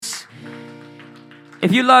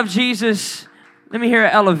If you love Jesus, let me hear it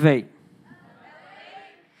elevate.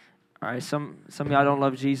 All right, some of y'all don't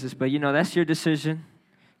love Jesus, but that's your decision.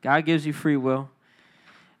 God gives you free will.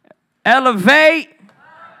 Elevate.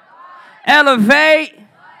 Elevate.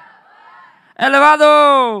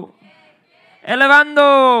 Elevado.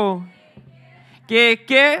 Elevando.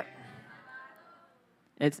 Que.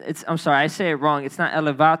 I'm sorry, I say it wrong. It's not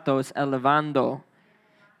elevato, it's elevando.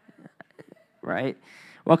 Right?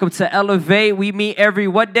 Welcome to Elevate. We meet every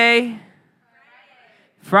what day?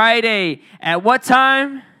 Friday. At what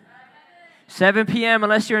time? 7 p.m.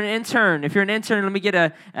 unless you're an intern. If you're an intern, let me get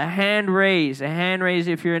a hand raise. A hand raise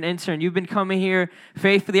if you're an intern. You've been coming here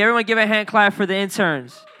faithfully. Everyone give a hand clap for the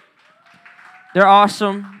interns. They're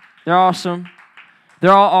awesome. They're awesome.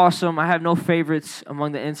 They're all awesome. I have no favorites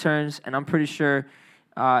among the interns, and I'm pretty sure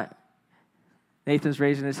Nathan's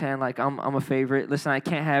raising his hand like I'm a favorite. Listen, I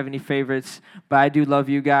can't have any favorites, but I do love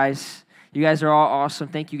you guys. You guys are all awesome.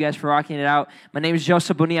 Thank you guys for rocking it out. My name is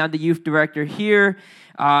Joseph Boni. I'm the youth director here,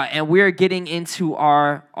 and we're getting into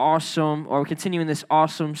we're continuing this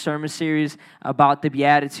awesome sermon series about the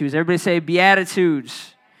Beatitudes. Everybody say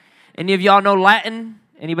Beatitudes. Any of y'all know Latin?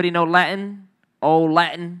 Anybody know Latin? Oh,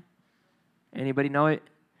 Latin. Anybody know it?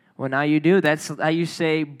 Well, now you do. That's how you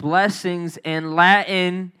say blessings in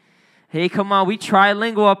Latin. Hey, come on. We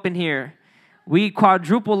trilingual up in here. We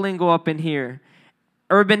quadruple lingual up in here.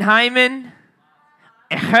 Urban Hyman.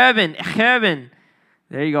 Heaven.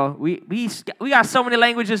 There you go. We got so many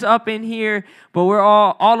languages up in here, but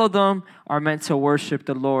all of them are meant to worship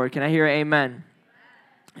the Lord. Can I hear amen?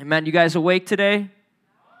 Amen. You guys awake today?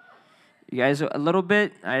 You guys a little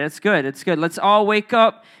bit? All right, that's good. It's good. Let's all wake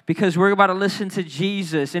up because we're about to listen to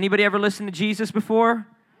Jesus. Anybody ever listened to Jesus before?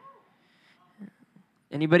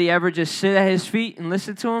 Anybody ever just sit at his feet and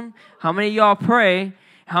listen to him? How many of y'all pray?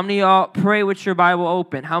 How many of y'all pray with your Bible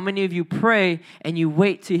open? How many of you pray and you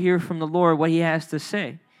wait to hear from the Lord what he has to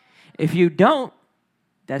say? If you don't,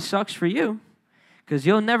 that sucks for you because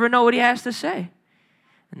you'll never know what he has to say.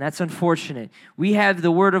 And that's unfortunate. We have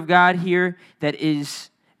the word of God here that is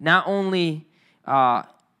not only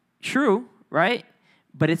true, right,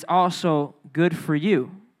 but it's also good for you.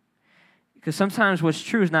 Because sometimes what's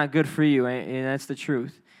true is not good for you, and that's the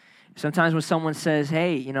truth. Sometimes when someone says,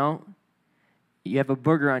 hey, you have a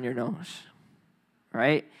booger on your nose,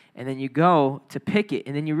 right? And then you go to pick it,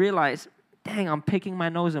 and then you realize, dang, I'm picking my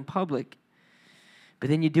nose in public. But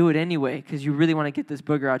then you do it anyway because you really want to get this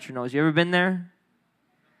booger out your nose. You ever been there?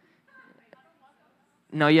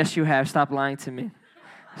 No, yes, you have. Stop lying to me.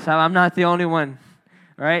 So I'm not the only one,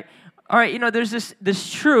 right? All right, there's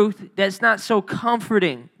this truth that's not so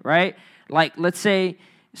comforting, right? Like, let's say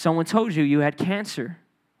someone told you had cancer,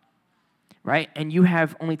 right? And you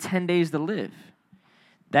have only 10 days to live.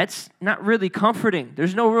 That's not really comforting.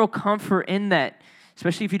 There's no real comfort in that,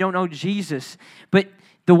 especially if you don't know Jesus. But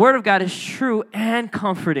the Word of God is true and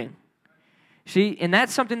comforting. See, and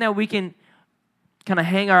that's something that we can kind of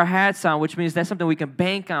hang our hats on, which means that's something we can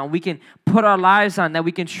bank on, we can put our lives on, that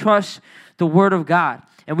we can trust the Word of God.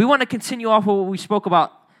 And we want to continue off of what we spoke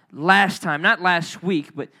about last time, not last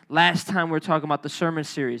week, but last time we were talking about the sermon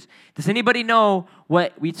series. Does anybody know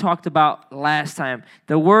what we talked about last time?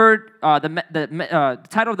 The word, the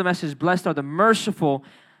title of the message is Blessed are the Merciful.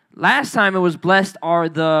 Last time it was Blessed are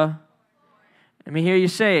the, let me hear you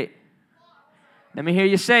say it. Let me hear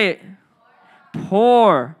you say it.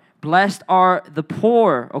 Poor. Blessed are the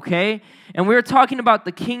poor, okay? And we were talking about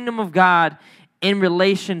the kingdom of God in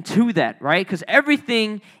relation to that, right? Because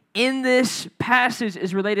everything in this passage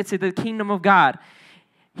is related to the kingdom of God.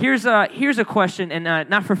 Here's a question, and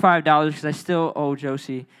not for $5 because I still owe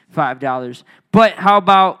Josie $5. But how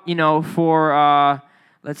about for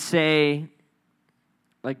let's say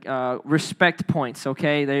like respect points?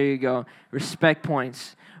 Okay, there you go, respect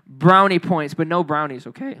points. Brownie points, but no brownies,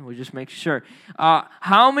 okay? We'll just make sure.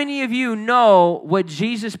 How many of you know what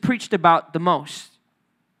Jesus preached about the most?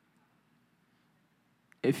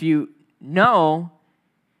 If you know,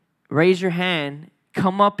 raise your hand,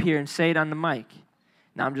 come up here and say it on the mic.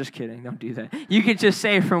 No, I'm just kidding. Don't do that. You can just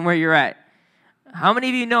say it from where you're at. How many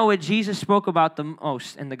of you know what Jesus spoke about the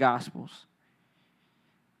most in the Gospels?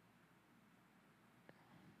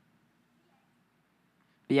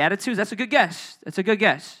 Beatitudes, that's a good guess. That's a good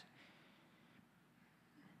guess.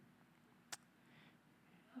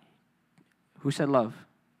 Who said love?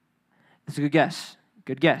 That's a good guess.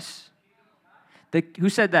 Good guess. Who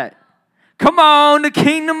said that? Come on, the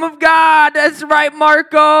kingdom of God. That's right,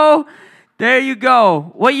 Marco. There you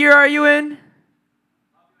go. What year are you in?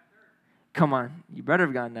 Come on. You better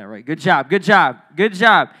have gotten that right. Good job. Good job. Good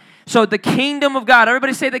job. So the kingdom of God.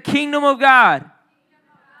 Everybody say the kingdom of God.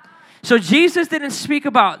 So Jesus didn't speak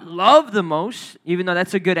about love the most, even though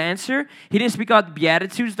that's a good answer. He didn't speak about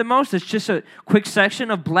Beatitudes the most. It's just a quick section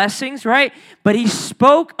of blessings, right? But he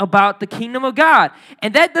spoke about the kingdom of God.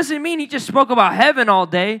 And that doesn't mean he just spoke about heaven all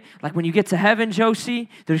day. Like when you get to heaven, Josie,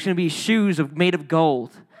 there's going to be shoes made of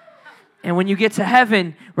gold. And when you get to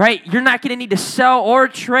heaven, right, you're not going to need to sell or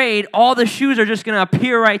trade. All the shoes are just going to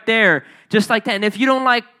appear right there, just like that. And if you don't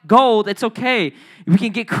like gold, it's okay. We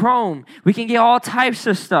can get chrome. We can get all types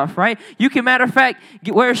of stuff, right? You can, matter of fact,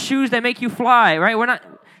 wear shoes that make you fly, right?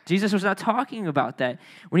 Jesus was not talking about that.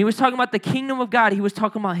 When he was talking about the kingdom of God, he was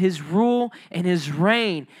talking about his rule and his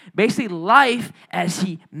reign. Basically, life as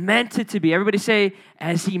he meant it to be. Everybody say,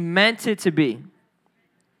 as he meant it to be.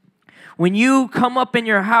 When you come up in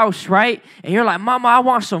your house, right, and you're like, Mama, I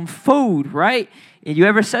want some food, right? And you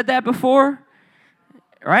ever said that before?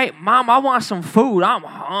 Right? Mom, I want some food. I'm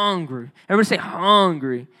hungry. Everybody say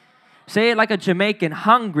hungry. Say it like a Jamaican,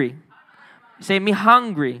 hungry. Say me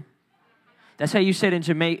hungry. That's how you say it in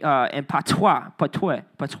Jamaica, in patois,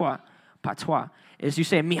 is you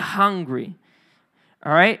say me hungry.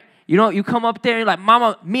 All right? You come up there and you're like,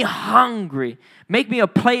 Mama, me hungry. Make me a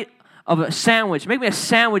plate of a sandwich. Make me a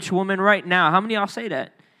sandwich, woman, right now. How many of y'all say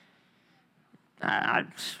that?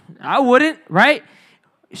 I wouldn't, right?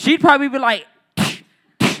 She'd probably be like,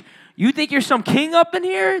 you think you're some king up in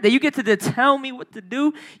here? That you get to tell me what to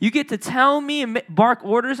do? You get to tell me and bark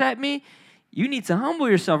orders at me? You need to humble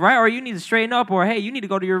yourself, right? Or you need to straighten up, or hey, you need to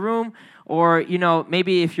go to your room. Or,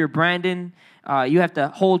 maybe if you're Brandon, you have to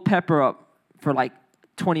hold Pepper up for like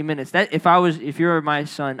 20 minutes. If you're my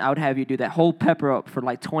son, I would have you do that. Hold Pepper up for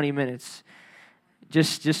like 20 minutes.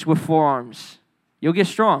 Just with forearms. You'll get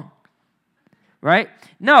strong. Right?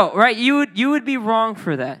 No, right? You would be wrong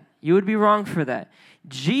for that. You would be wrong for that.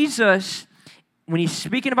 Jesus, when he's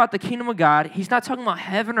speaking about the kingdom of God, he's not talking about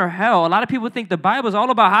heaven or hell. A lot of people think the Bible is all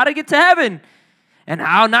about how to get to heaven and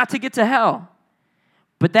how not to get to hell.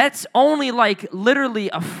 But that's only like literally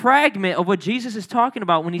a fragment of what Jesus is talking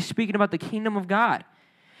about when he's speaking about the kingdom of God.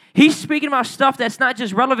 He's speaking about stuff that's not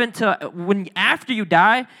just relevant to when after you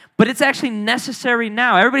die, but it's actually necessary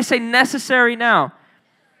now. Everybody say necessary now.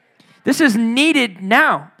 This is needed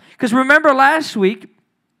now. Because remember last week,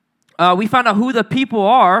 we found out who the people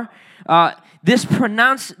are. This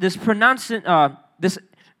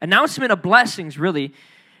announcement of blessings, really,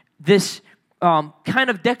 this kind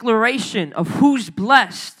of declaration of who's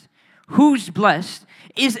blessed,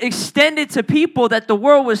 is extended to people that the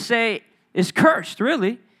world would say is cursed,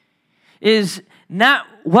 really, is not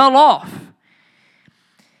well off.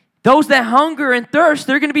 Those that hunger and thirst,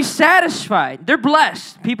 they're going to be satisfied. They're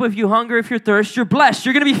blessed. People, if you hunger, if you're thirsty, you're blessed.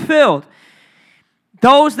 You're going to be filled.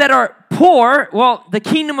 Those that are poor, well, the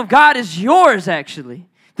kingdom of God is yours, actually.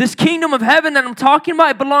 This kingdom of heaven that I'm talking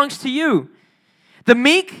about, it belongs to you. The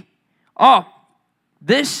meek,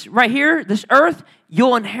 this right here, this earth,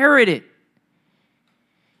 you'll inherit it.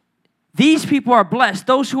 These people are blessed.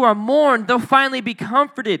 Those who are mourned, they'll finally be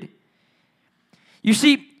comforted. You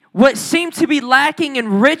see, what seemed to be lacking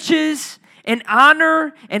in riches and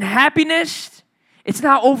honor and happiness, it's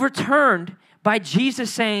now overturned by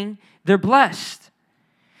Jesus saying they're blessed.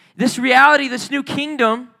 This reality, this new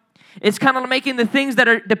kingdom, it's kind of making the things that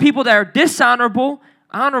are, the people that are dishonorable,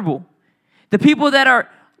 honorable. The people that are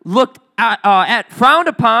looked at, frowned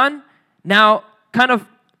upon, now kind of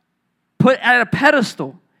put at a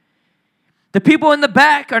pedestal. The people in the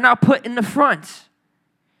back are now put in the front.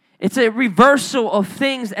 It's a reversal of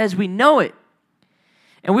things as we know it.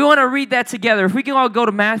 And we want to read that together. If we can all go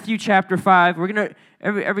to Matthew chapter 5, we're going to,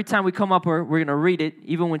 every time we come up, we're going to read it.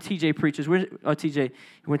 Even when TJ preaches, TJ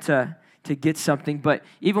went to get something. But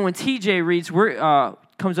even when TJ reads,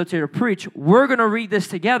 comes up here to preach, we're going to read this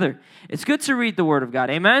together. It's good to read the Word of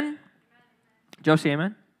God. Amen? Josie,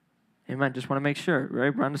 amen? Amen. Just want to make sure,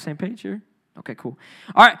 right? We're on the same page here? Okay, cool.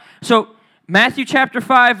 All right, so Matthew chapter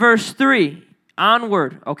 5, verse 3,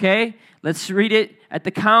 onward, okay? Let's read it at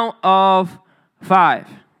the count of 5.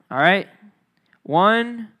 All right?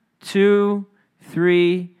 1, 2,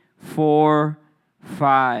 3, 4,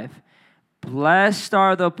 5. Blessed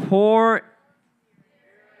are the poor.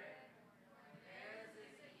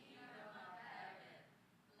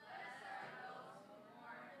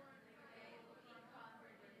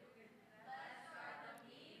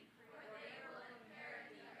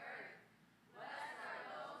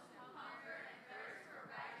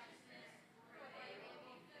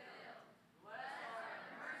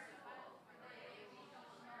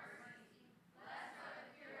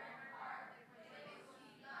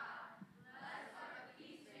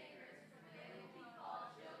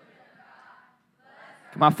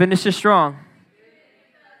 Come on, finish it strong.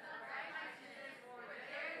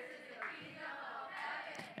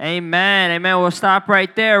 Amen. Amen. We'll stop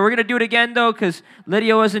right there. We're going to do it again, though, because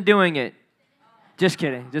Lydia wasn't doing it. Just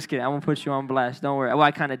kidding. Just kidding. I won't put you on blast. Don't worry. Well,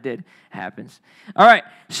 I kind of did. Happens. All right.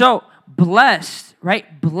 So, blessed,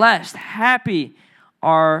 right? Blessed, happy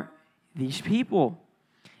are these people.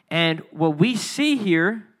 And what we see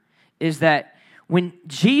here is that when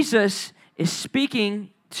Jesus is speaking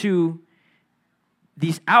to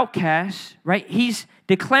these outcasts, right, he's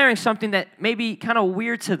declaring something that may be kind of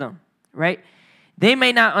weird to them, right? They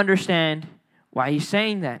may not understand why he's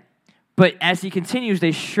saying that. But as he continues,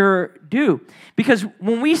 they sure do. Because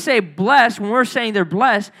when we say blessed, when we're saying they're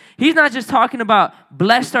blessed, he's not just talking about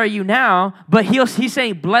blessed are you now, but he's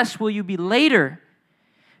saying blessed will you be later.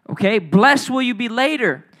 Okay? Blessed will you be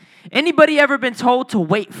later. Anybody ever been told to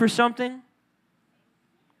wait for something?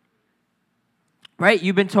 Right?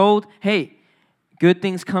 You've been told, hey, good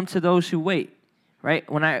things come to those who wait. Right?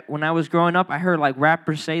 When I was growing up, I heard like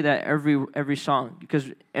rappers say that every song. Because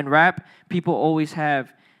in rap, people always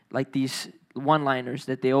have like these one-liners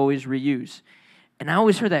that they always reuse. And I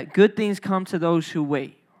always heard that good things come to those who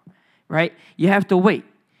wait. Right? You have to wait.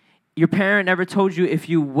 Your parent never told you if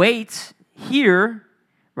you wait here,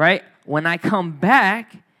 right, when I come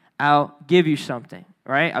back, I'll give you something,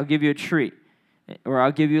 right? I'll give you a treat. Or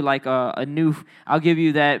I'll give you like I'll give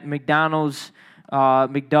you that McDonald's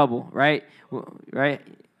McDouble, right? Right?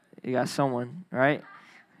 You got someone, right?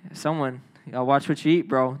 Someone. You gotta watch what you eat,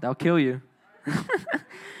 bro. That'll kill you.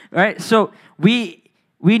 Right? So we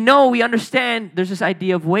know, we understand there's this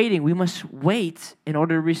idea of waiting. We must wait in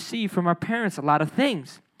order to receive from our parents a lot of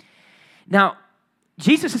things. Now,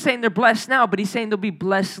 Jesus is saying they're blessed now, but he's saying they'll be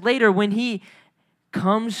blessed later when he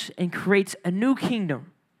comes and creates a new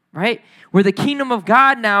kingdom, right? Where the kingdom of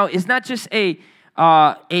God now is not just a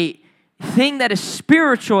thing that is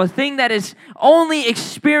spiritual, a thing that is only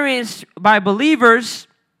experienced by believers,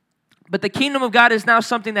 but the kingdom of God is now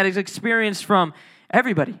something that is experienced from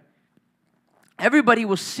everybody. Everybody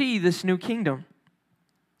will see this new kingdom.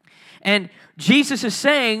 And Jesus is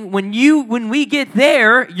saying, when we get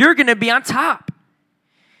there, you're going to be on top.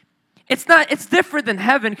 It's different than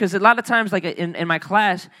heaven, because a lot of times, like in my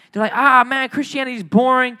class, they're like, man, Christianity's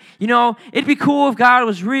boring. You know, it'd be cool if God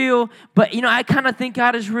was real, but, you know, I kind of think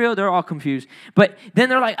God is real. They're all confused. But then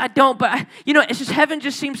they're like, I don't, but, it's just heaven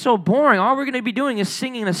just seems so boring. All we're going to be doing is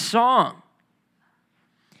singing a song.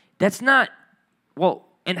 That's not, well,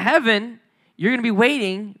 in heaven, you're going to be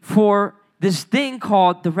waiting for this thing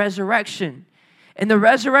called the resurrection. And the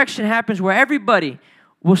resurrection happens where everybody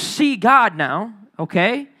will see God now,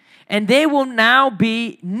 okay? And they will now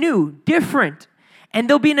be new, different. And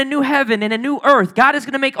they'll be in a new heaven and a new earth. God is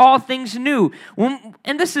going to make all things new.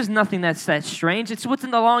 And this is nothing that's that strange. It's what's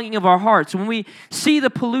in the longing of our hearts. When we see the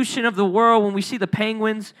pollution of the world, when we see the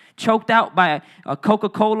penguins choked out by a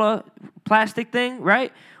Coca-Cola plastic thing,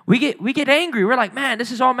 right? We get angry. We're like, man,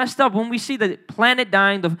 this is all messed up. When we see the planet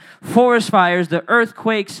dying, the forest fires, the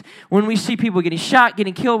earthquakes, when we see people getting shot,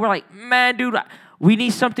 getting killed, we're like, man, dude, we need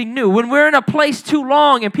something new. When we're in a place too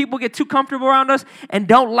long and people get too comfortable around us and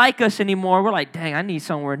don't like us anymore, we're like, dang, I need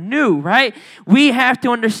somewhere new, right? We have to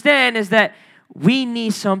understand is that we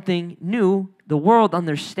need something new. The world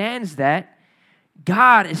understands that.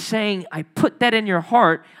 God is saying, I put that in your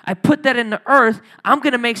heart. I put that in the earth. I'm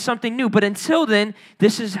going to make something new. But until then,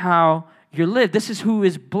 this is how you live. This is who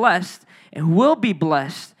is blessed and will be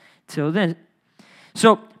blessed till then.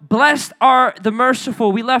 So, blessed are the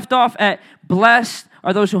merciful. We left off at blessed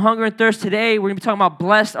are those who hunger and thirst. Today, we're going to be talking about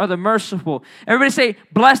blessed are the merciful. Everybody say,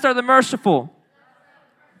 blessed are the merciful.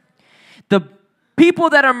 The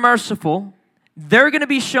people that are merciful, they're going to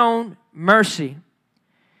be shown mercy.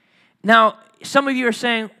 Now, some of you are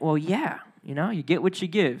saying, well, yeah, you get what you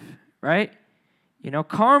give, right?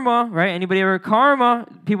 Karma, right? Anybody ever heard karma?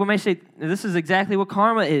 People may say, this is exactly what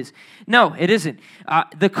karma is. No, it isn't.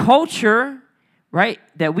 The culture, right,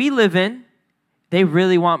 that we live in, they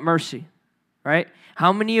really want mercy, right?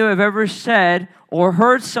 How many of you have ever said or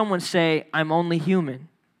heard someone say, I'm only human?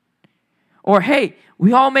 Or, hey,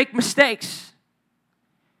 we all make mistakes.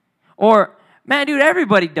 Or, man, dude,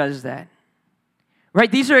 everybody does that. Right?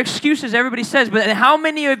 These are excuses everybody says, but how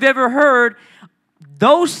many of you have ever heard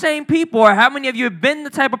those same people, or how many of you have been the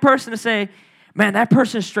type of person to say, man, that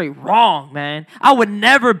person's straight wrong, man. I would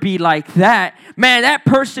never be like that. Man, that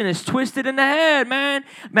person is twisted in the head, man.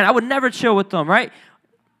 Man, I would never chill with them, right?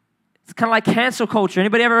 It's kind of like cancel culture.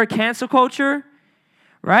 Anybody ever heard cancel culture?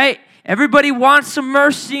 Right? Everybody wants some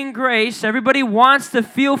mercy and grace. Everybody wants to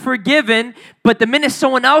feel forgiven, but the minute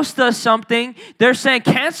someone else does something, they're saying,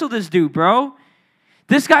 cancel this dude, bro.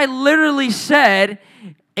 This guy literally said,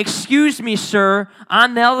 excuse me, sir,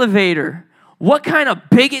 on the elevator. What kind of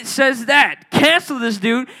bigot says that? Cancel this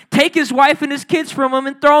dude, take his wife and his kids from him,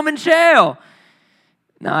 and throw him in jail.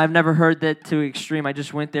 Now, I've never heard that to extreme. I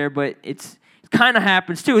just went there, but it kind of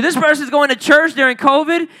happens too. This person's going to church during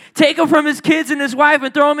COVID, take him from his kids and his wife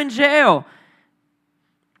and throw him in jail.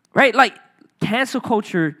 Right? Like, cancel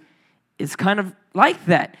culture is kind of like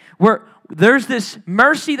that, where there's this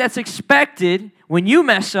mercy that's expected when you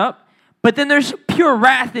mess up, but then there's pure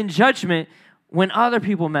wrath and judgment when other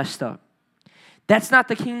people messed up. That's not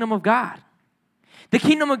the kingdom of God. The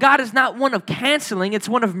kingdom of God is not one of canceling, it's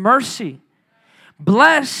one of mercy.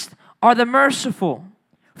 Blessed are the merciful,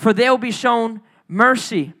 for they will be shown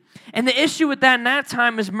mercy. And the issue with that in that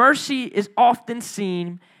time is mercy is often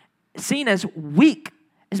seen as weak,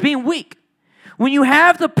 as being weak. When you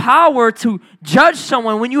have the power to judge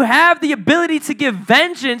someone, when you have the ability to give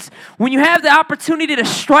vengeance, when you have the opportunity to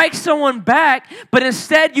strike someone back, but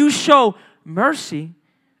instead you show mercy,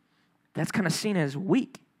 that's kind of seen as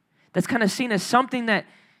weak. That's kind of seen as something that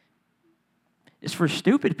is for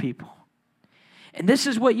stupid people. And this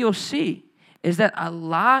is what you'll see, is that a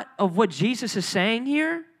lot of what Jesus is saying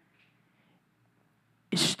here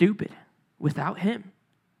is stupid without him.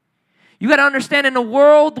 You got to understand, in a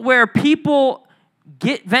world where people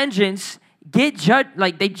get vengeance, get judged,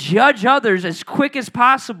 like they judge others as quick as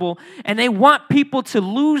possible, and they want people to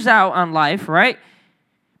lose out on life, right?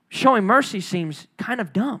 Showing mercy seems kind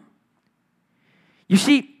of dumb. You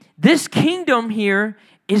see, this kingdom here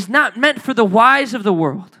is not meant for the wise of the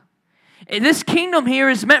world. This kingdom here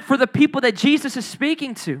is meant for the people that Jesus is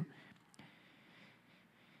speaking to.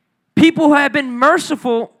 People who have been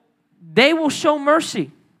merciful, they will show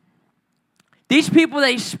mercy. These people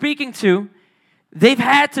that he's speaking to, they've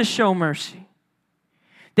had to show mercy.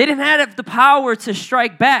 They didn't have the power to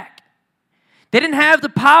strike back. They didn't have the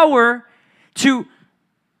power to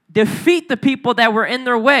defeat the people that were in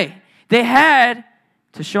their way. They had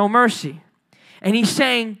to show mercy. And he's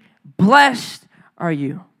saying, blessed are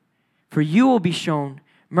you, for you will be shown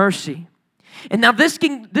mercy. And now this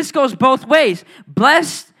goes both ways.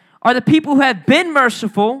 Blessed are the people who have been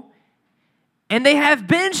merciful, and they have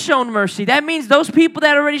been shown mercy. That means those people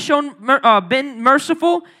that already been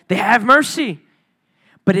merciful, they have mercy.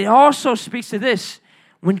 But it also speaks to this.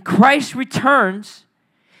 When Christ returns,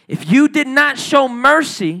 if you did not show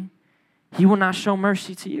mercy, he will not show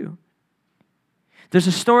mercy to you. There's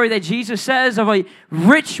a story that Jesus says of a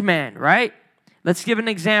rich man, right? Let's give an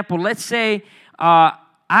example. Let's say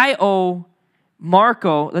I owe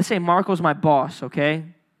Marco, let's say Marco's my boss, okay?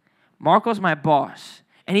 Marco's my boss,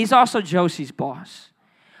 and he's also Josie's boss.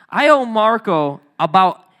 I owe Marco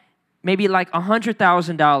about maybe like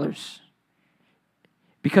 $100,000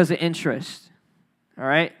 because of interest, all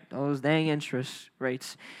right? Those dang interest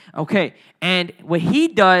rates. Okay, and what he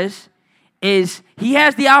does is he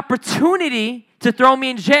has the opportunity to throw me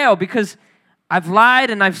in jail because I've lied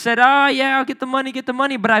and I've said, oh, yeah, I'll get the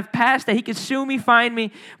money, but I've passed that. He could sue me, fine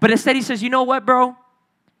me. But instead he says, you know what, bro?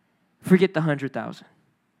 Forget the $100,000.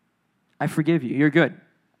 I forgive you. You're good.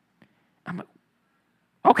 I'm like,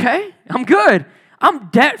 okay, I'm good. I'm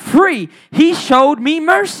debt-free. He showed me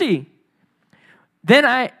mercy. Then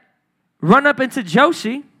I run up into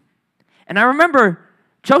Josie, and I remember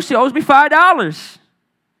Josie owes me $5.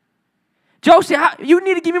 Josie, you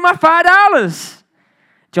need to give me my $5.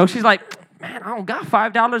 Josie's like, man, I don't got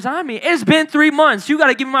 $5 on me. It's been 3 months. You got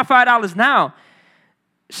to give me my $5 now.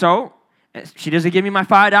 So she doesn't give me my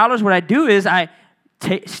 $5. What I do is I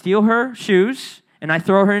steal her shoes and I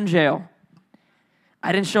throw her in jail.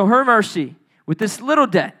 I didn't show her mercy with this little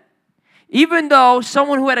debt, even though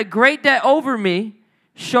someone who had a great debt over me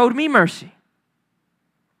showed me mercy.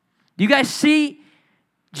 Do you guys see?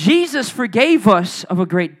 Jesus forgave us of a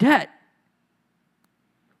great debt.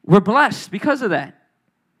 We're blessed because of that.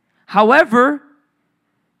 However,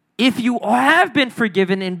 if you have been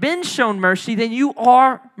forgiven and been shown mercy, then you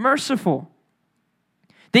are merciful.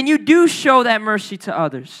 Then you do show that mercy to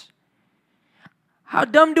others. How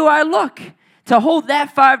dumb do I look to hold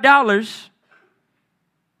that $5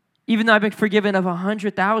 even though I've been forgiven of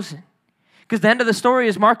 $100,000? Because the end of the story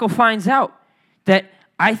is Marco finds out that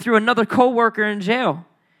I threw another coworker in jail.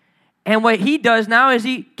 And what he does now is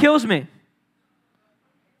he kills me.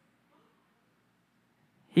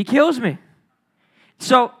 He kills me.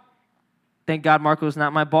 So, thank God Marco's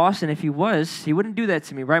not my boss, and if he was, he wouldn't do that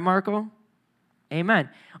to me. Right, Marco? Amen.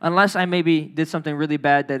 Unless I maybe did something really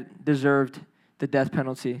bad that deserved the death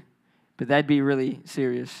penalty. But that'd be really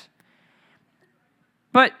serious.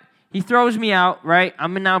 But he throws me out, right?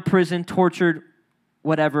 I'm in now prison, tortured,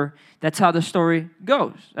 whatever. That's how the story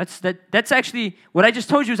goes. That's actually, what I just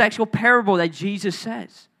told you is actual parable that Jesus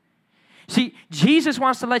says. See, Jesus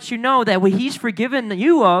wants to let you know that what he's forgiven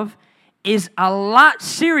you of is a lot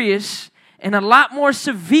serious and a lot more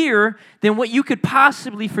severe than what you could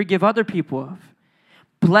possibly forgive other people of.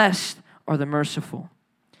 Blessed are the merciful.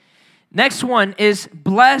 Next one is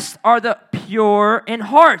blessed are the pure in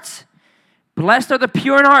heart. Blessed are the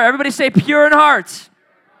pure in heart. Everybody say pure in heart.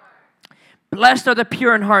 Blessed are the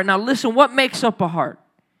pure in heart. Now listen, what makes up a heart?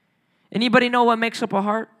 Anybody know what makes up a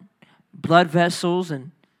heart? Blood vessels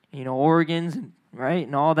and, organs, and right,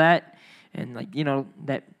 and all that. And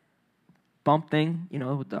that bump thing,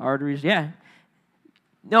 with the arteries. Yeah.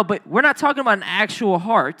 No, but we're not talking about an actual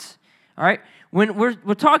heart, all right? When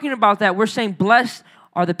we're talking about that, we're saying blessed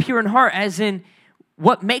are the pure in heart, as in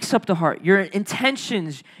what makes up the heart? Your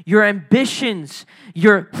intentions, your ambitions,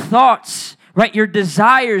 your thoughts, right? Your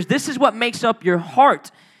desires. This is what makes up your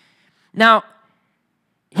heart. Now,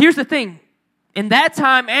 here's the thing. In that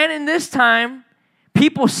time and in this time,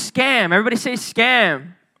 people scam. Everybody say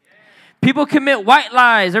scam. People commit white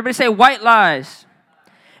lies. Everybody say white lies.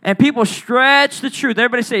 And people stretch the truth.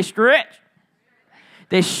 Everybody say stretch.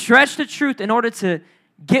 They stretch the truth in order to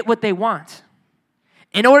get what they want,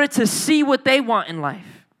 in order to see what they want in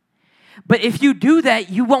life. But if you do that,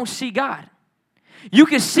 you won't see God. You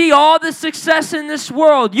can see all the success in this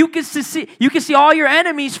world. You can see all your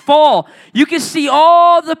enemies fall. You can see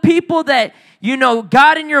all the people that,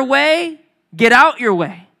 got in your way, get out your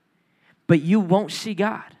way. But you won't see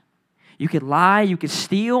God. You could lie, you could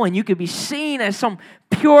steal, and you could be seen as some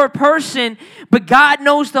pure person, but God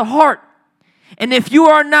knows the heart. And if you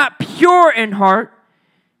are not pure in heart,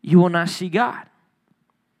 you will not see God.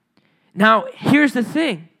 Now, here's the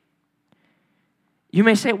thing. You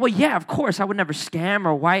may say, well, yeah, of course, I would never scam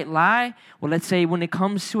or white lie. Well, let's say when it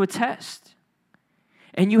comes to a test,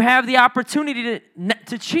 and you have the opportunity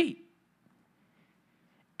to cheat.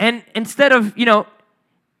 And instead of,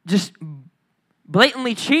 just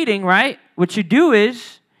blatantly cheating, right? What you do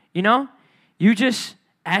is, you just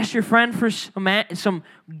ask your friend for some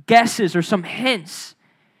guesses or some hints.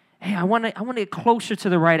 Hey, I want to get closer to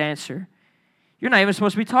the right answer. You're not even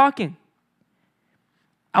supposed to be talking.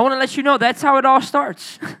 I want to let you know that's how it all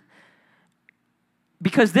starts.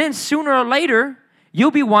 Because then sooner or later,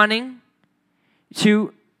 you'll be wanting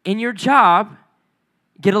to, in your job,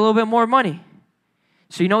 get a little bit more money.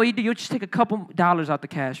 So you know what you do? You'll just take a couple dollars out the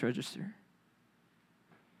cash register.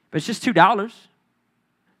 But it's just $2.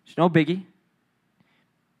 It's no biggie.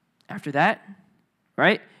 After that,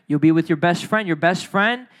 right, you'll be with your best friend. Your best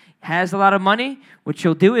friend has a lot of money. What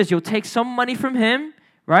you'll do is you'll take some money from him,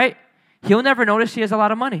 right? He'll never notice he has a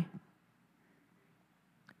lot of money.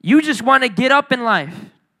 You just want to get up in life,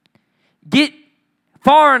 get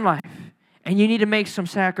far in life, and you need to make some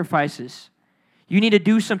sacrifices. You need to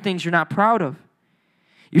do some things you're not proud of.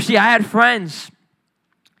 You see, I had friends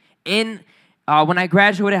when I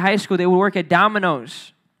graduated high school, they would work at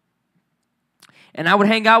Domino's. And I would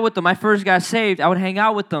hang out with them. I first got saved. I would hang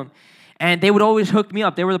out with them. And they would always hook me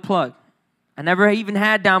up. They were the plug. I never even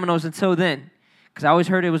had Domino's until then, because I always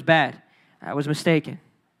heard it was bad. I was mistaken.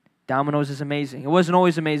 Domino's is amazing. It wasn't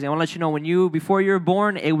always amazing. I want to let you know, before you were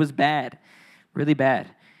born, it was bad. Really bad.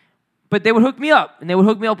 But they would hook me up. And they would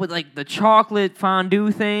hook me up with like the chocolate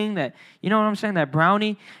fondue thing that, you know what I'm saying, that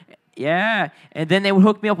brownie. Yeah, and then they would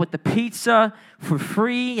hook me up with the pizza for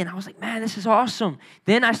free, and I was like, man, this is awesome.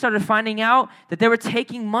 Then I started finding out that they were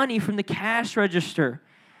taking money from the cash register,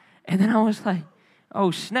 and then I was like, oh,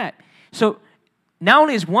 snap. So not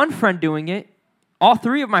only is one friend doing it, all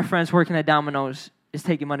three of my friends working at Domino's is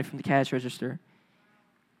taking money from the cash register.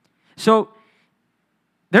 So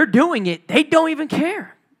they're doing it. They don't even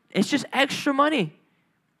care. It's just extra money.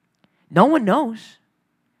 No one knows.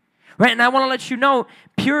 Right, and I want to let you know,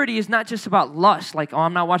 purity is not just about lust, like, oh,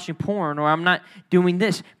 I'm not watching porn, or I'm not doing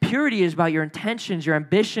this. Purity is about your intentions, your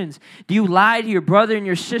ambitions. Do you lie to your brother and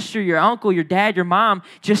your sister, your uncle, your dad, your mom,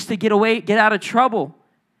 just to get out of trouble?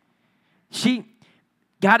 See,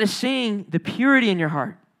 God is seeing the purity in your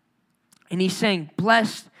heart. And he's saying,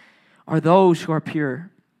 blessed are those who are pure,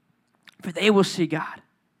 for they will see God.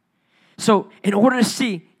 So in order to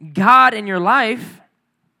see God in your life,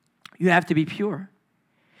 you have to be pure.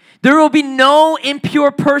 There will be no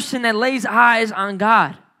impure person that lays eyes on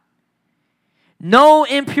God. No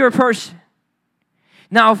impure person.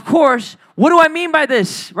 Now, of course, what do I mean by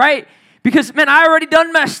this, right? Because, man, I already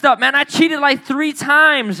done messed up, man. I cheated like 3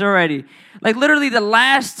 times already. Like, literally the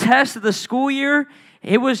last test of the school year,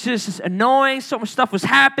 it was just annoying. So much stuff was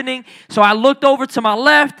happening. So I looked over to my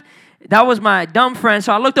left. That was my dumb friend.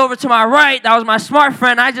 So I looked over to my right. That was my smart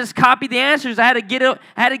friend. I just copied the answers. I had to get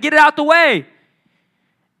it out the way.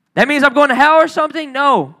 That means I'm going to hell or something?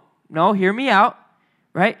 No, hear me out,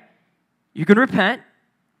 right? You can repent,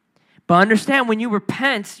 but understand when you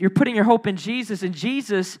repent, you're putting your hope in Jesus, and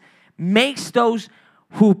Jesus makes those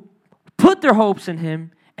who put their hopes in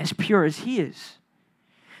him as pure as he is.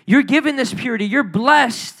 You're given this purity. You're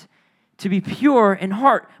blessed to be pure in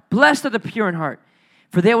heart. Blessed are the pure in heart,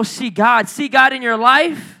 for they will see God. See God in your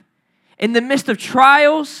life, in the midst of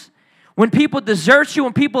trials, when people desert you,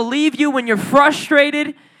 when people leave you, when you're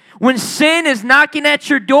frustrated, when sin is knocking at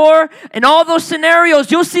your door. In all those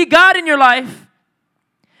scenarios, you'll see God in your life.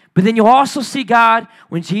 But then you'll also see God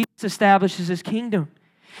when Jesus establishes his kingdom.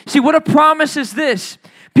 See, what a promise is this?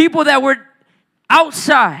 People that were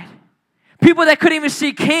outside, people that couldn't even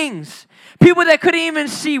see kings, people that couldn't even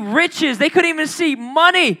see riches, they couldn't even see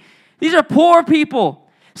money. These are poor people.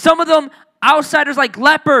 Some of them outsiders like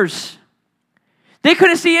lepers. They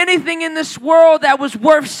couldn't see anything in this world that was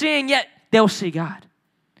worth seeing, yet they'll see God.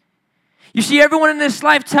 You see, everyone in this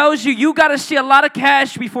life tells you, you got to see a lot of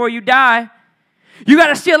cash before you die. You got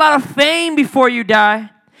to see a lot of fame before you die.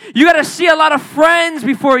 You got to see a lot of friends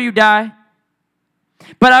before you die.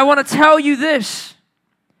 But I want to tell you this,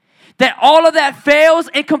 that all of that fails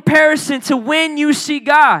in comparison to when you see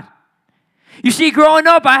God. You see, growing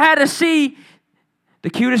up, I had to see the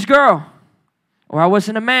cutest girl, or I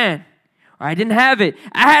wasn't a man, or I didn't have it.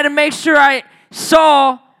 I had to make sure I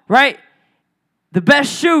saw, right, the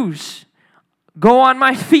best shoes go on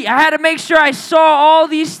my feet. I had to make sure I saw all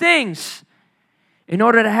these things in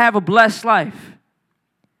order to have a blessed life.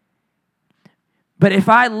 But if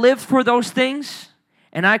I lived for those things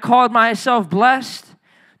and I called myself blessed,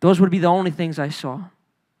 those would be the only things I saw.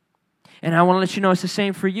 And I want to let you know it's the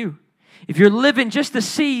same for you. If you're living just to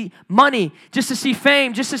see money, just to see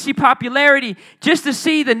fame, just to see popularity, just to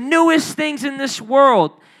see the newest things in this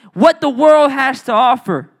world, what the world has to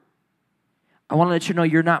offer, I want to let you know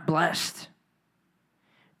you're not blessed.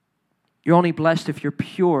 You're only blessed if you're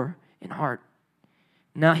pure in heart.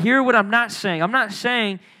 Now, hear what I'm not saying. I'm not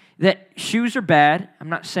saying that shoes are bad. I'm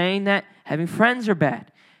not saying that having friends are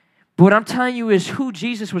bad. But what I'm telling you is who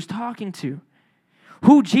Jesus was talking to,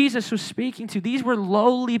 who Jesus was speaking to. These were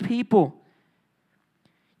lowly people.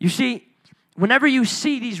 You see, whenever you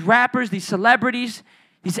see these rappers, these celebrities,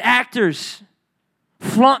 these actors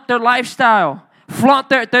flaunt their lifestyle, flaunt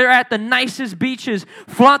that they're at the nicest beaches,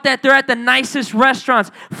 flaunt that they're at the nicest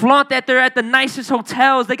restaurants, flaunt that they're at the nicest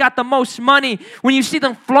hotels, they got the most money. When you see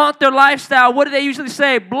them flaunt their lifestyle, what do they usually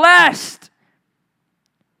say? Blessed.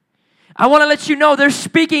 I want to let you know they're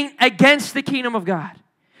speaking against the kingdom of God.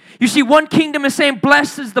 You see, one kingdom is saying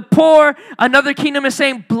blessed is the poor, another kingdom is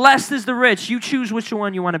saying blessed is the rich. You choose which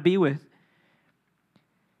one you want to be with.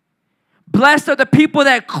 Blessed are the people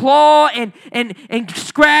that claw and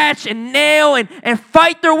scratch and nail and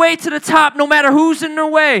fight their way to the top no matter who's in their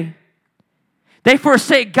way. They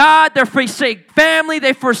forsake God, they forsake family,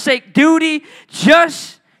 they forsake duty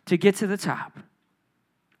just to get to the top.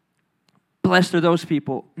 Blessed are those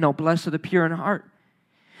people. No, blessed are the pure in heart.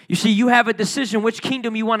 You see, you have a decision which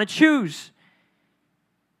kingdom you want to choose.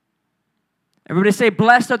 Everybody say,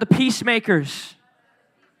 blessed are the peacemakers.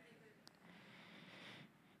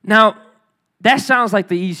 Now, that sounds like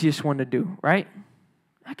the easiest one to do, right?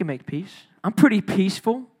 I can make peace. I'm pretty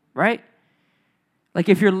peaceful, right? Like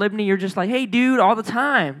if you're Libni, you're just like, hey, dude, all the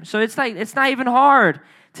time. So it's like, it's not even hard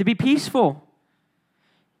to be peaceful.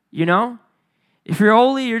 You know? If you're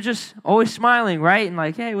Oli, you're just always smiling, right? And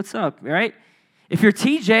like, hey, what's up, right? If you're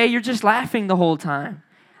TJ, you're just laughing the whole time.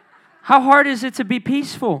 How hard is it to be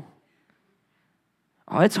peaceful?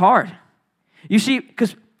 Oh, it's hard. You see,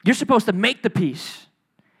 because you're supposed to make the peace.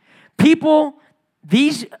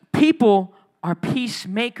 These people are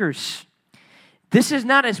peacemakers. This is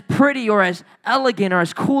not as pretty or as elegant or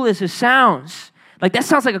as cool as it sounds. Like, that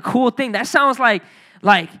sounds like a cool thing. That sounds like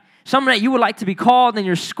something that you would like to be called in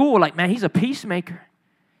your school. Like, man, he's a peacemaker.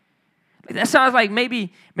 Like, that sounds like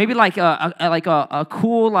maybe like a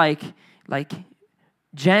cool like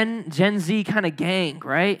Gen Z kind of gang,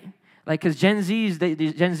 right? Like, because Gen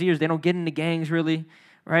Zers, they don't get into gangs really,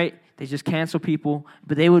 right? They just cancel people.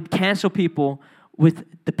 But they would cancel people with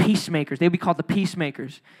the peacemakers. They would be called the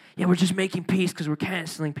peacemakers. Yeah, we're just making peace because we're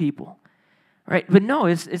canceling people, right? But no,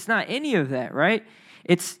 it's not any of that, right?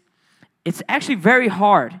 It's actually very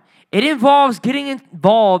hard. It involves getting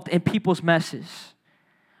involved in people's messes.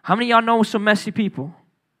 How many of y'all know some messy people?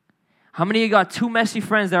 How many of you got two messy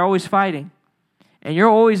friends that are always fighting? And you're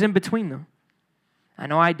always in between them. I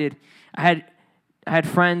know I did. I had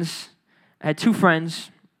friends. I had two friends.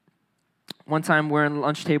 One time we're in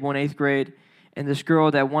lunch table in 8th grade, and this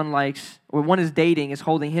girl that one is dating is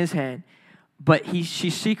holding his hand, but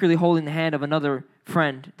she's secretly holding the hand of another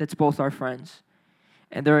friend that's both our friends.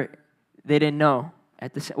 And they didn't know.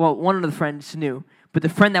 one of the friends knew, but the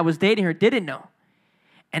friend that was dating her didn't know.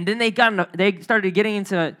 And then they started getting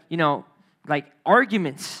into, like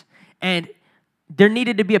arguments. And there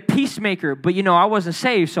needed to be a peacemaker. But, I wasn't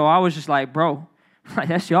saved, so I was just like, bro,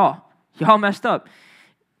 that's y'all. Y'all messed up.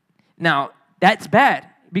 Now, that's bad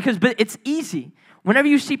but it's easy. Whenever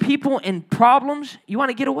you see people in problems, you want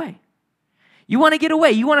to get away. You want to get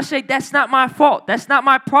away. You want to say, that's not my fault. That's not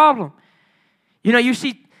my problem. You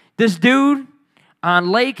see this dude on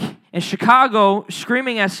Lake in Chicago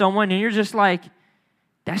screaming at someone, and you're just like,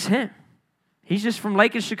 that's him. He's just from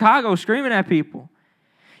Lake in Chicago screaming at people.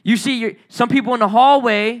 You see some people in the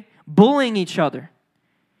hallway bullying each other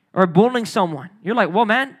or bullying someone. You're like, well,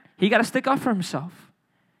 man, he got to stick up for himself.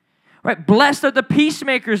 Right? Blessed are the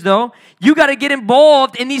peacemakers, though. You got to get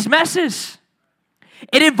involved in these messes.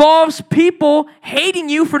 It involves people hating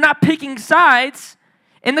you for not picking sides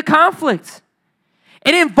in the conflict.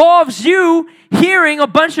 It involves you hearing a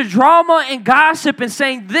bunch of drama and gossip and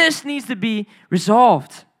saying this needs to be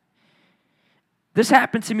resolved. This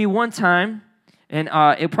happened to me one time, and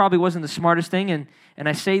it probably wasn't the smartest thing, and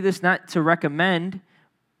I say this not to recommend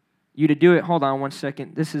you to do it. Hold on one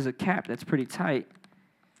second. This is a cap that's pretty tight.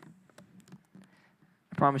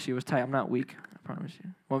 I promise you it was tight. I'm not weak. I promise you.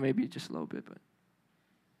 Well, maybe just a little bit, but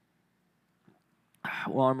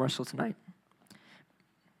we'll arm wrestle tonight.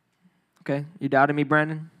 Okay, you doubted me,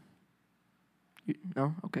 Brandon?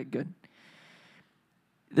 No? Okay, good.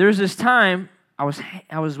 There was this time I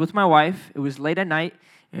was with my wife. It was late at night,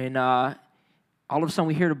 and all of a sudden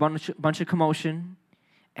we heard a bunch of commotion,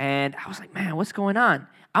 and I was like, man, what's going on?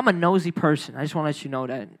 I'm a nosy person. I just want to let you know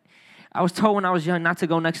that. I was told when I was young not to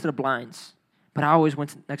go next to the blinds, but I always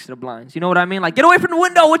went next to the blinds. You know what I mean? Like, get away from the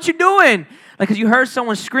window. What you doing? Like, because you heard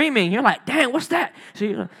someone screaming. You're like, dang, what's that?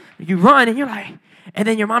 So you run, and you're like, and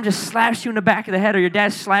then your mom just slaps you in the back of the head, or your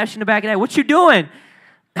dad slaps you in the back of the head. What you doing?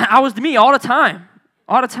 I was me all the time.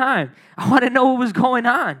 All the time. I want to know what was going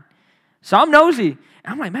on. So I'm nosy.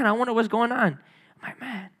 I'm like, man, I wonder what's going on. I'm like,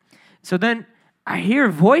 man. So then I hear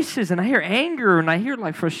voices, and I hear anger, and I hear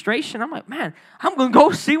like frustration. I'm like, man, I'm going to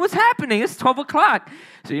go see what's happening. It's 12 o'clock.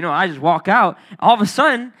 So, I just walk out. All of a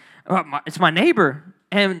sudden, it's my neighbor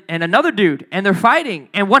and another dude, and they're fighting,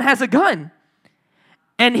 and one has a gun,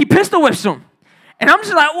 and he pistol whips him. And I'm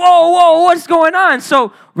just like, whoa, what's going on?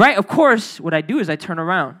 So, right, of course, what I do is I turn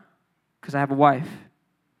around because I have a wife.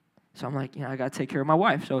 So I'm like, I got to take care of my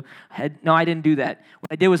wife. So, I didn't do that.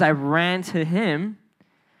 What I did was I ran to him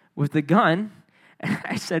with the gun, and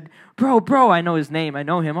I said, bro, I know his name. I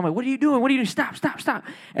know him. I'm like, what are you doing? What are you doing? Stop.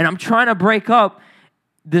 And I'm trying to break up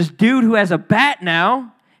this dude who has a bat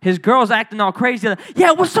now. His girl's acting all crazy. Like,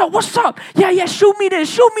 yeah, what's up? Yeah, shoot me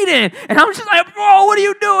then. And I'm just like, bro, what are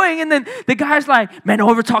you doing? And then the guy's like, man, don't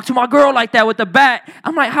ever talk to my girl like that with the bat.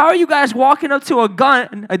 I'm like, how are you guys walking up to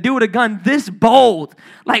a dude with a gun this bold?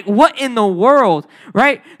 Like, what in the world,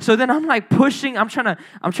 right? So then I'm like pushing. I'm trying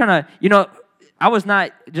to, I was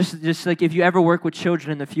not, just like if you ever work with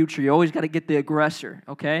children in the future, you always got to get the aggressor,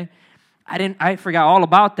 okay? I forgot all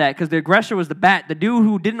about that because the aggressor was the bat, the dude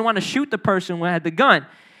who didn't want to shoot the person who had the gun.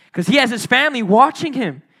 Because he has his family watching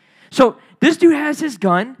him. So this dude has his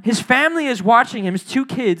gun. His family is watching him, his 2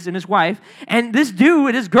 kids and his wife. And this dude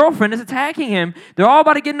and his girlfriend is attacking him. They're all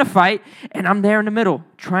about to get in a fight. And I'm there in the middle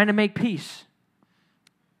trying to make peace.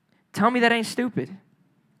 Tell me that ain't stupid.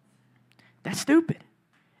 That's stupid.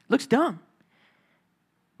 Looks dumb.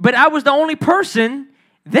 But I was the only person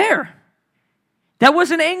there that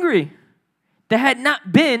wasn't angry, that had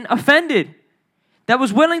not been offended, that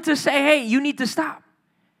was willing to say, hey, you need to stop.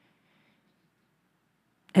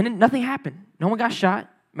 And then nothing happened. No one got shot.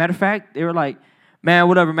 Matter of fact, they were like, man,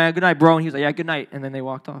 whatever, man. Good night, bro. And he was like, yeah, good night. And then they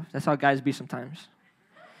walked off. That's how guys be sometimes.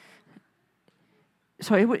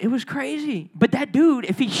 So it was crazy. But that dude,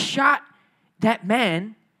 if he shot that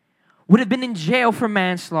man, would have been in jail for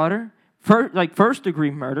manslaughter,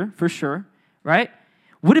 first-degree murder, for sure, right?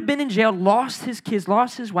 Would have been in jail, lost his kids,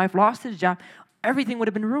 lost his wife, lost his job. Everything would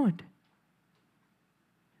have been ruined.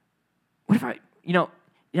 What if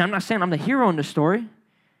I'm not saying I'm the hero in the story.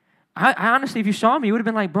 I honestly, if you saw me, you would have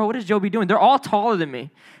been like, bro, what is Joby doing? They're all taller than me.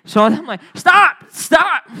 So I'm like,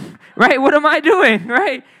 stop, right? What am I doing,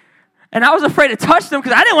 right? And I was afraid to touch them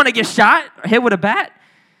because I didn't want to get shot or hit with a bat.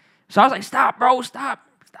 So I was like, stop, bro, stop.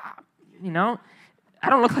 I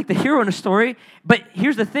don't look like the hero in the story. But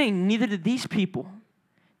here's the thing, neither did these people.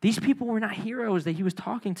 These people were not heroes that he was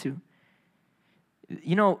talking to.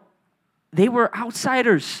 They were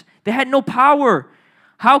outsiders. They had no power.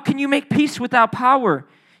 How can you make peace without power?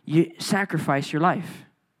 You sacrifice your life.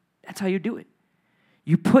 That's how you do it.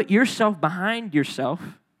 You put yourself behind yourself,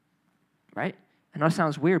 right? I know it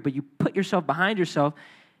sounds weird, but you put yourself behind yourself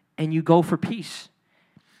and you go for peace.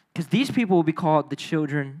 Because these people will be called the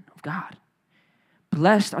children of God.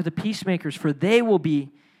 Blessed are the peacemakers, for they will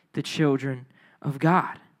be the children of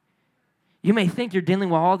God. You may think you're dealing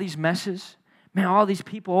with all these messes. Man, all these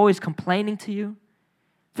people always complaining to you,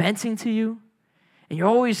 venting to you, and you're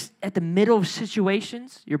always at the middle of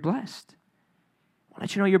situations. You're blessed. I'll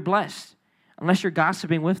let you know you're blessed. Unless you're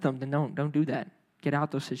gossiping with them, then don't do that. Get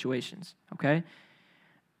out those situations, okay?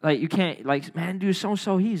 Like, you can't, like, man, dude,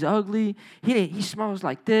 so-and-so, he's ugly. He smells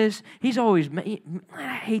like this. He's always,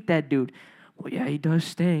 I hate that dude. Well, yeah, he does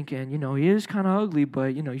stink, and, he is kind of ugly,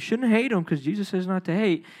 but, you shouldn't hate him because Jesus says not to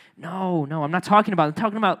hate. No, I'm not talking about it. I'm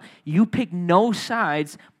talking about you pick no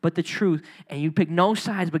sides but the truth, and you pick no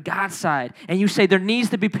sides but God's side, and you say there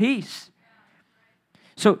needs to be peace.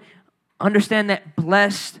 So understand that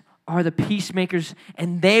blessed are the peacemakers,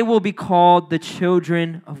 and they will be called the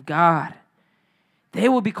children of God. They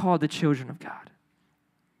will be called the children of God.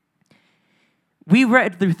 We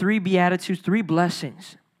read through 3 Beatitudes, 3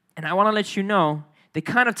 blessings, and I want to let you know they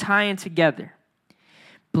kind of tie in together.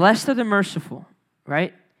 Blessed are the merciful,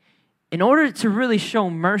 right? In order to really show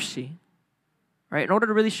mercy, right? In order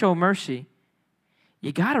to really show mercy,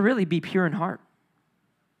 you got to really be pure in heart.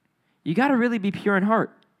 You got to really be pure in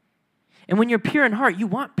heart. And when you're pure in heart, you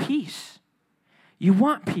want peace. You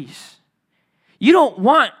want peace. You don't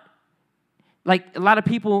want, like a lot of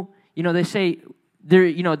people, they say,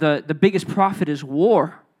 the biggest profit is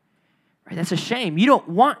war. Right? That's a shame. You don't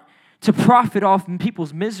want to profit off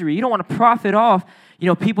people's misery. You don't want to profit off,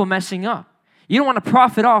 people messing up. You don't want to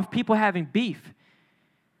profit off people having beef.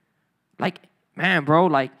 Like, man, bro,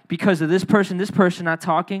 like, because of this person not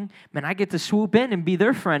talking, man, I get to swoop in and be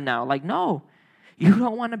their friend now. Like, no, you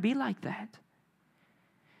don't want to be like that.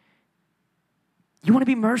 You want to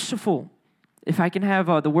be merciful. If I can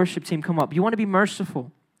have the worship team come up. You want to be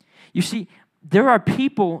merciful. You see, there are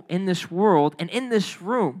people in this world and in this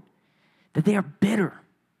room that they are bitter,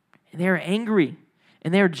 and they are angry,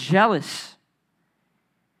 and they are jealous,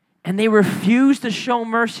 and they refuse to show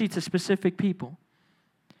mercy to specific people.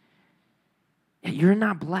 Yet you're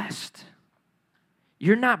not blessed.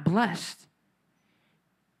 You're not blessed.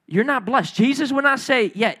 You're not blessed. Jesus would not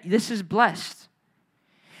say, yeah, this is blessed.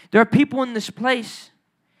 There are people in this place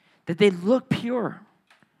that they look pure.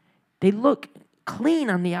 They look clean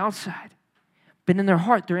on the outside, but in their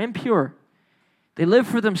heart, they're impure. They live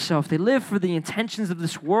for themselves. They live for the intentions of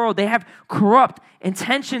this world. They have corrupt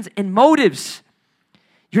intentions and motives.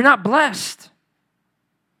 You're not blessed.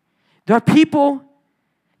 There are people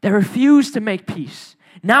that refuse to make peace.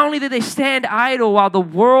 Not only do they stand idle while the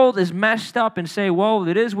world is messed up and say, well,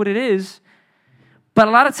 it is what it is, but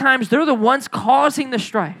a lot of times they're the ones causing the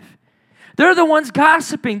strife. They're the ones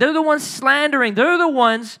gossiping. They're the ones slandering. They're the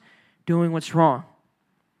ones doing what's wrong.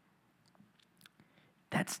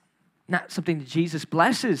 That's not something that Jesus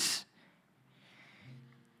blesses.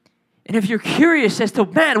 And if you're curious as to,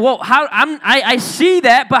 man, well, I see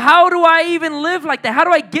that, but how do I even live like that? How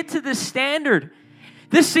do I get to this standard?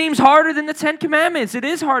 This seems harder than the 10 Commandments. It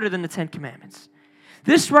is harder than the 10 Commandments.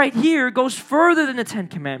 This right here goes further than the 10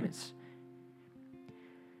 Commandments.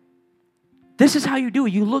 This is how you do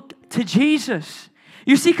it. You look to Jesus.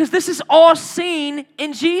 You see, because this is all seen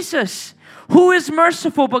in Jesus. Who is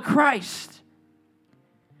merciful but Christ?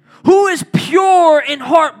 Who is pure in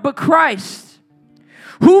heart but Christ?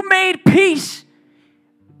 Who made peace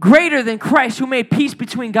greater than Christ? Who made peace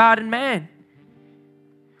between God and man?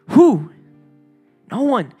 Who? No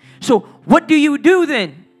one. So what do you do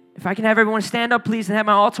then? If I can have everyone stand up, please, and have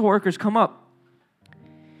my altar workers come up.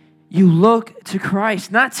 You look to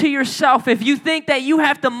Christ, not to yourself. If you think that you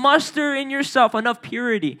have to muster in yourself enough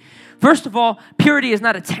purity. First of all, purity is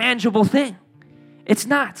not a tangible thing. It's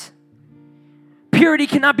not. Purity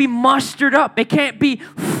cannot be mustered up. It can't be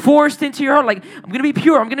forced into your heart like, I'm going to be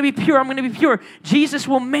pure, I'm going to be pure, I'm going to be pure. Jesus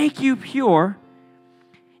will make you pure,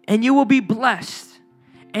 and you will be blessed,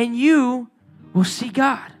 and you will see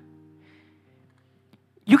God.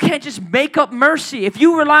 You can't just make up mercy. If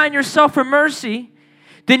you rely on yourself for mercy,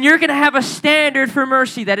 then you're going to have a standard for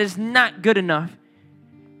mercy that is not good enough.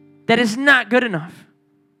 That is not good enough.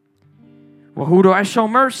 Well, who do I show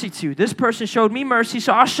mercy to? This person showed me mercy,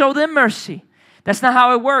 so I'll show them mercy. That's not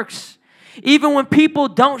how it works. Even when people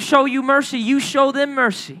don't show you mercy, you show them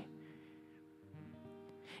mercy.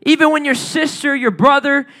 Even when your sister, your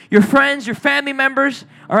brother, your friends, your family members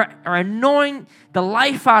are annoying the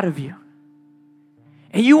life out of you,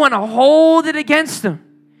 and you want to hold it against them,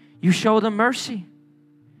 you show them mercy.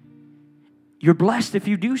 You're blessed if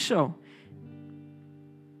you do so.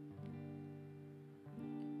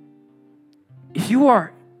 If you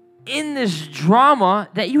are in this drama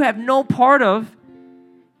that you have no part of,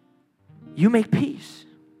 you make peace.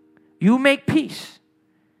 You make peace.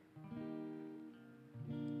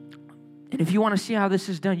 And if you want to see how this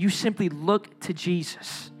is done, you simply look to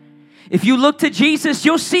Jesus. If you look to Jesus,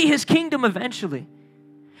 you'll see his kingdom eventually.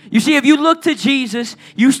 You see, if you look to Jesus,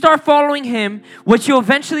 you start following him, what you'll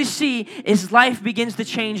eventually see is life begins to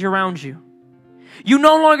change around you. You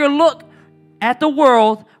no longer look at the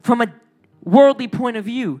world from a worldly point of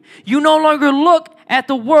view. You no longer look at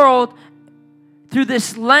the world through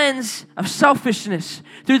this lens of selfishness,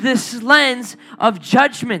 through this lens of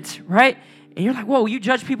judgment, right? And you're like, whoa, you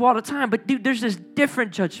judge people all the time. But dude, there's this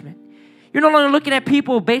different judgment. You're no longer looking at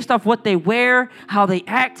people based off what they wear, how they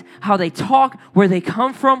act, how they talk, where they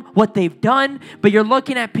come from, what they've done. But you're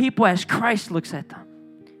looking at people as Christ looks at them.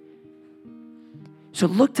 So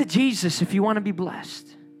look to Jesus if you want to be blessed.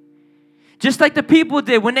 Just like the people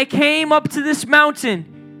did when they came up to this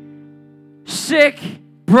mountain, sick,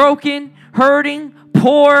 broken, hurting,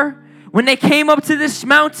 poor. When they came up to this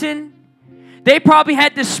mountain, they probably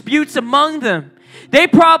had disputes among them. They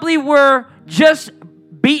probably were just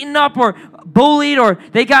beaten up or bullied, or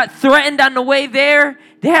they got threatened on the way there.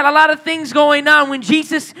 They had a lot of things going on. When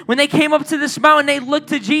they came up to this mountain, they looked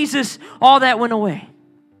to Jesus, all that went away.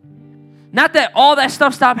 Not that all that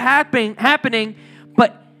stuff stopped happening,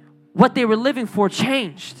 but what they were living for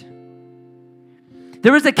changed.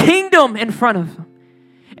 There was a kingdom in front of them.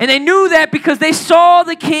 And they knew that because they saw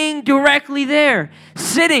the king directly there,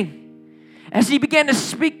 sitting, as he began to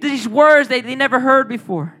speak these words they never heard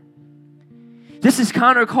before. This is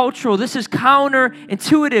countercultural. This is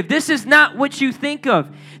counterintuitive. This is not what you think of.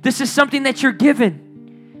 This is something that you're given.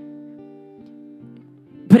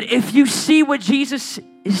 But if you see what Jesus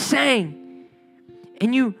is saying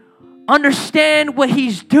and you understand what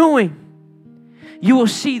he's doing, you will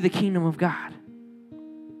see the kingdom of God.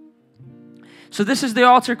 So this is the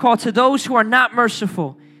altar call to those who are not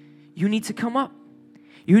merciful. You need to come up.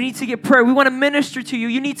 You need to get prayer. We want to minister to you.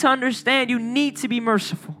 You need to understand. You need to be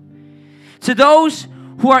merciful. To those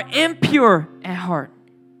who are impure at heart,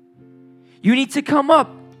 you need to come up.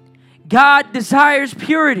 God desires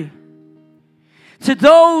purity. To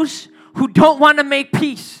those who don't want to make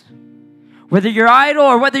peace, whether you're idle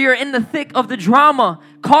or whether you're in the thick of the drama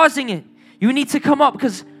causing it, you need to come up,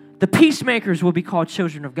 because the peacemakers will be called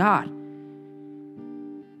children of God.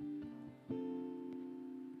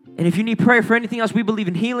 And if you need prayer for anything else, we believe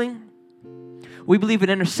in healing. We believe in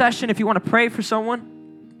intercession if you want to pray for someone.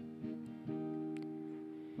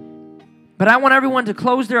 But I want everyone to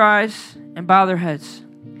close their eyes and bow their heads.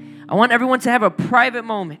 I want everyone to have a private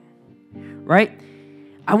moment, right?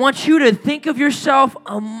 I want you to think of yourself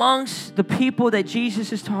amongst the people that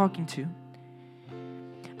Jesus is talking to.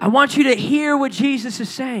 I want you to hear what Jesus is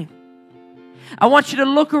saying. I want you to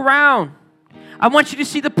look around. I want you to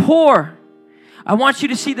see the poor. I want you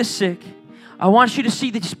to see the sick. I want you to see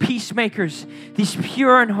these peacemakers, these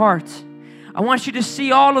pure in heart. I want you to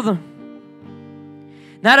see all of them.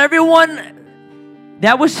 Not everyone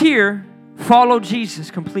that was here followed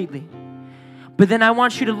Jesus completely. But then I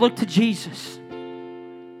want you to look to Jesus.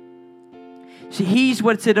 See, he's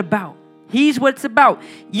what it's about. He's what it's about.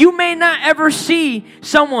 You may not ever see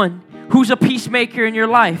someone who's a peacemaker in your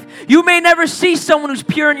life. You may never see someone who's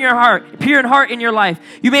pure in heart in your life.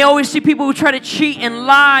 You may always see people who try to cheat and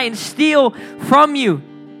lie and steal from you.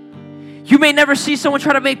 You may never see someone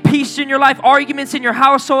try to make peace in your life, arguments in your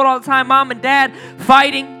household all the time, mom and dad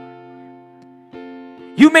fighting.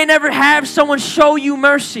 You may never have someone show you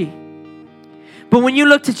mercy. But when you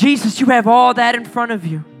look to Jesus, you have all that in front of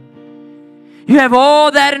you. You have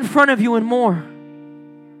all that in front of you and more.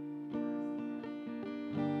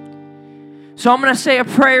 So I'm going to say a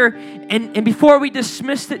prayer, and before we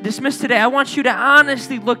dismiss today, I want you to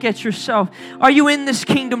honestly look at yourself. Are you in this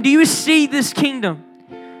kingdom? Do you see this kingdom?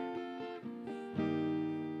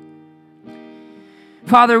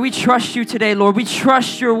 Father, we trust you today, Lord. We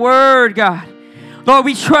trust your word, God. Lord,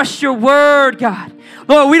 we trust your word, God.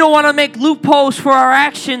 Lord, we don't want to make loopholes for our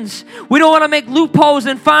actions. We don't want to make loopholes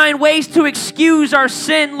and find ways to excuse our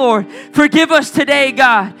sin, Lord. Forgive us today,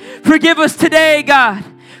 God. Forgive us today, God.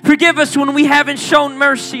 Forgive us when we haven't shown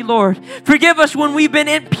mercy, Lord. Forgive us when we've been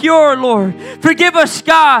impure, Lord. Forgive us,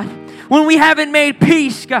 God, when we haven't made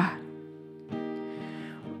peace, God.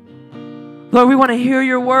 Lord, we want to hear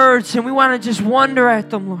your words and we want to just wonder at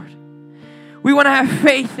them, Lord. We want to have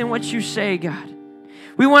faith in what you say, God.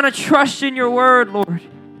 We want to trust in your word, Lord.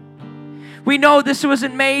 We know this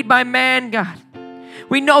wasn't made by man, God.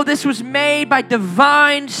 We know this was made by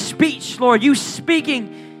divine speech, Lord. You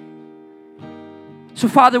speaking. So,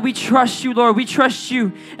 Father, we trust you, Lord. We trust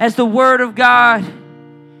you as the word of God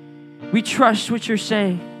We trust what you're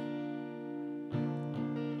saying.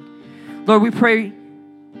 Lord, we pray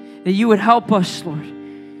that you would help us, Lord.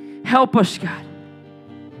 Help us, God.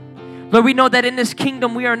 Lord, we know that in this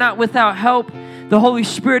kingdom we are not without help. The Holy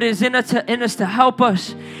Spirit is in us to help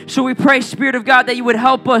us. So we pray, Spirit of God, that you would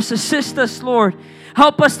help us, assist us, Lord.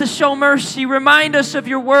 Help us to show mercy. Remind us of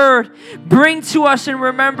your word. Bring to us in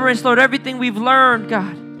remembrance, Lord, everything we've learned,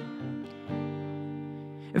 God.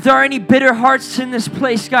 If there are any bitter hearts in this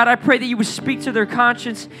place, God, I pray that you would speak to their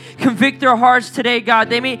conscience. Convict their hearts today, God.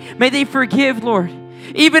 May they forgive, Lord.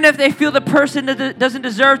 Even if they feel the person that doesn't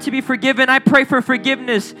deserve to be forgiven, I pray for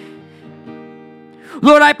forgiveness.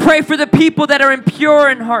 Lord, I pray for the people that are impure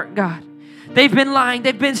in heart, God. They've been lying.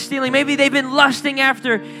 They've been stealing. Maybe they've been lusting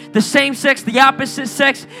after the same sex, the opposite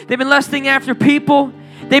sex. They've been lusting after people.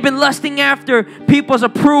 They've been lusting after people's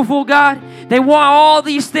approval, God. They want all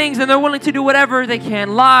these things and they're willing to do whatever they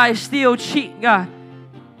can. Lie, steal, cheat, God.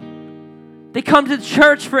 They come to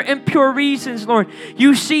church for impure reasons, Lord.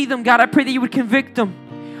 You see them, God. I pray that you would convict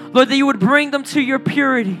them. Lord, that you would bring them to your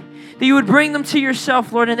purity. That you would bring them to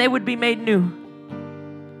yourself, Lord, and they would be made new.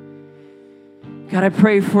 God, I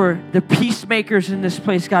pray for the peacemakers in this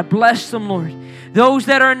place. God, bless them, Lord. Those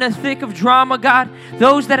that are in the thick of drama, God.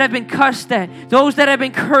 Those that have been cussed at. Those that have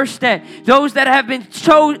been cursed at. Those that have been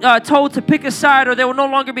told to pick a side or they will no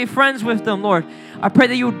longer be friends with them, Lord. I pray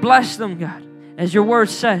that you would bless them, God, as your word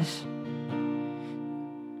says.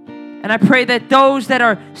 And I pray that those that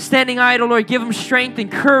are standing idle, Lord, give them strength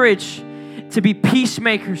and courage to be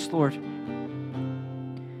peacemakers, Lord.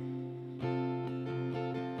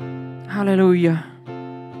 Hallelujah.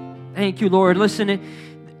 Thank you, Lord. Listen,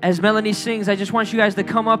 as Melanie sings, I just want you guys to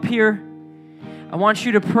come up here. I want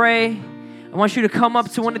you to pray. I want you to come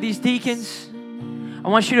up to one of these deacons. I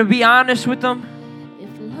want you to be honest with them. If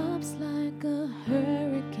love's like a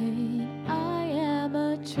hurricane, I am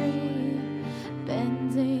a tree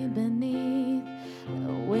bending beneath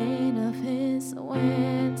the weight of his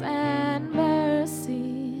wind and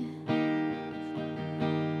mercy.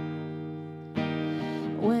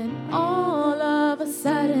 When all of a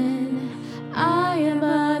sudden I am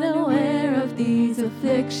unaware of these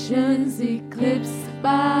afflictions eclipsed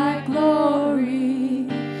by glory,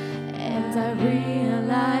 and I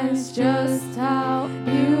realize just how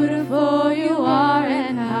beautiful you are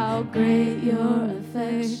and how great your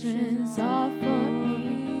affections are for me.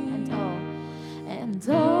 And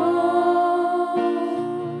oh,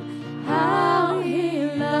 how he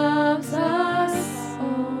loves us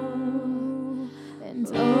all. And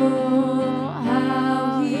oh,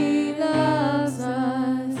 how he loves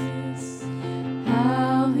us,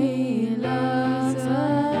 how he loves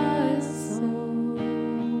us so.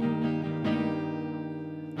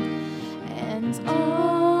 And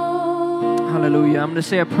oh, Hallelujah. I'm going to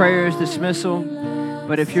say a prayer as dismissal.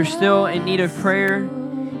 But if you're still in need of prayer,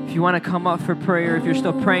 if you want to come up for prayer, if you're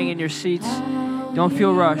still praying in your seats, don't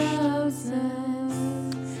feel rushed.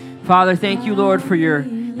 Father, thank you, Lord, for your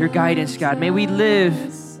guidance, God. May we live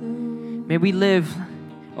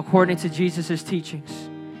according to Jesus' teachings.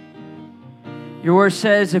 Your word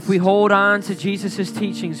says if we hold on to Jesus'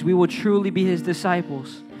 teachings, we will truly be his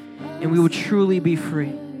disciples and we will truly be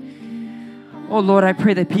free. Oh, Lord, I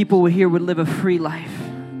pray that people here would live a free life.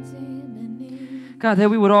 God, that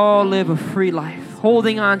we would all live a free life,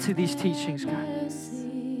 holding on to these teachings, God.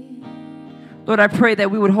 Lord, I pray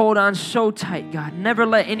that we would hold on so tight, God. Never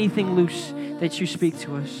let anything loose that you speak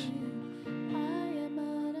to us.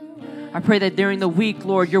 I pray that during the week,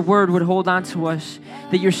 Lord, your word would hold on to us,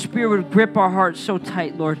 that your spirit would grip our hearts so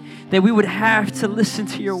tight, Lord, that we would have to listen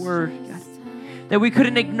to your word, God. That we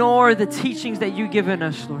couldn't ignore the teachings that you've given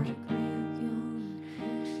us, Lord.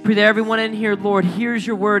 Pray that everyone in here, Lord, hears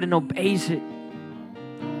your word and obeys it.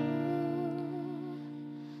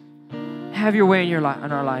 Have your way in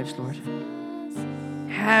our lives, Lord.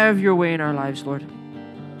 Have your way in our lives, Lord.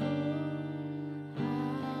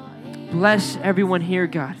 Bless everyone here,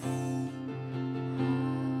 God.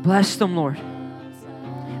 Bless them, Lord.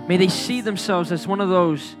 May they see themselves as one of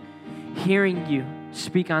those hearing you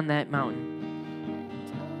speak on that mountain.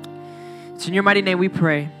 It's in your mighty name we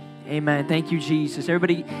pray. Amen. Thank you, Jesus.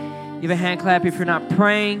 Everybody give a hand clap if you're not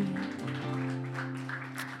praying.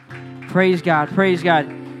 Praise God. Praise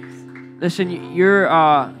God. Listen, you're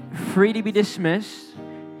free to be dismissed.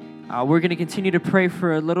 We're going to continue to pray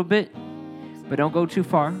for a little bit, but don't go too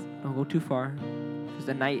far. Don't go too far, because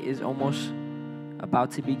the night is almost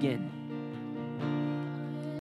about to begin.